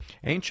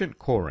Ancient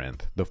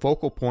Corinth, the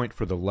focal point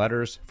for the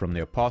letters from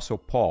the Apostle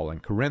Paul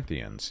and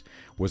Corinthians,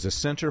 was a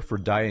center for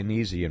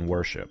Dionysian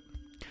worship.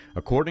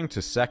 According to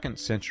 2nd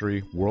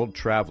century world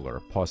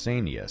traveler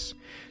Pausanias,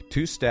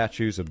 2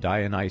 statues of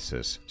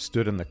Dionysus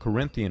stood in the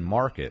Corinthian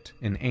market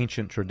in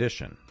ancient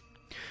tradition.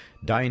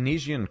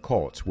 Dionysian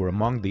cults were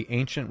among the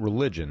ancient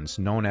religions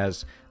known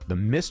as the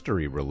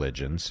mystery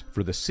religions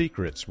for the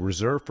secrets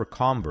reserved for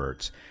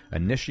converts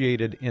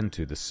initiated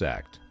into the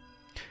sect.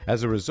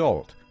 As a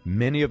result,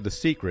 many of the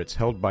secrets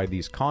held by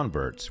these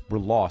converts were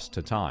lost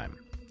to time.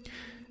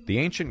 The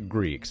ancient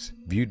Greeks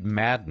viewed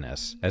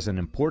madness as an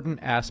important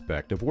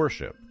aspect of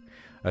worship,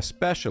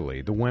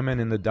 especially the women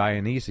in the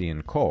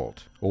Dionysian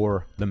cult,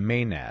 or the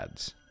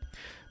Maenads.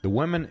 The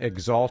women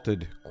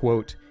exalted,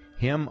 quote,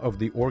 him of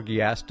the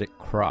orgiastic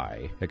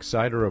cry,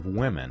 exciter of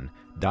women,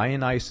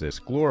 Dionysus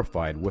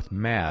glorified with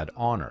mad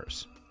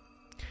honors.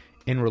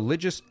 In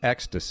religious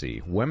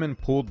ecstasy, women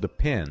pulled the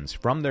pins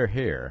from their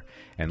hair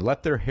and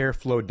let their hair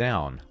flow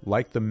down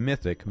like the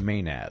mythic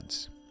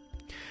Maenads.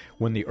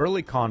 When the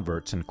early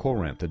converts in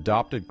Corinth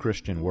adopted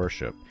Christian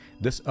worship,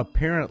 this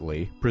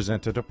apparently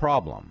presented a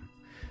problem.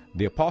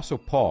 The Apostle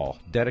Paul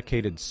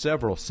dedicated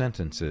several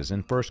sentences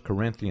in 1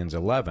 Corinthians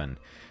 11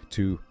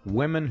 to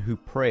women who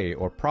pray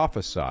or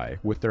prophesy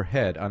with their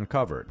head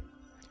uncovered.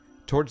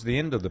 Towards the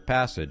end of the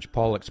passage,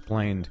 Paul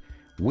explained,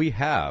 "We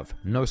have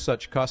no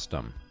such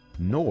custom,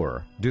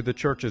 nor do the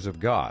churches of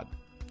God."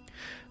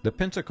 The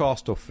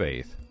Pentecostal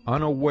faith,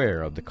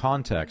 unaware of the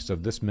context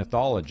of this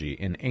mythology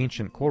in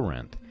ancient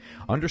Corinth,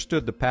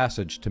 understood the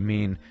passage to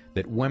mean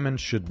that women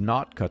should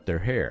not cut their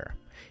hair,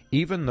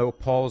 even though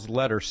Paul's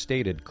letter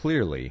stated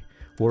clearly,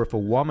 "For if a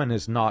woman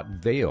is not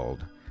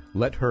veiled,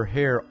 let her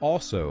hair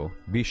also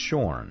be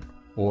shorn,"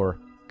 or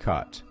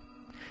cut.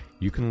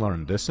 You can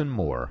learn this and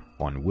more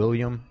on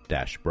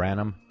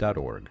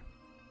william-branham.org.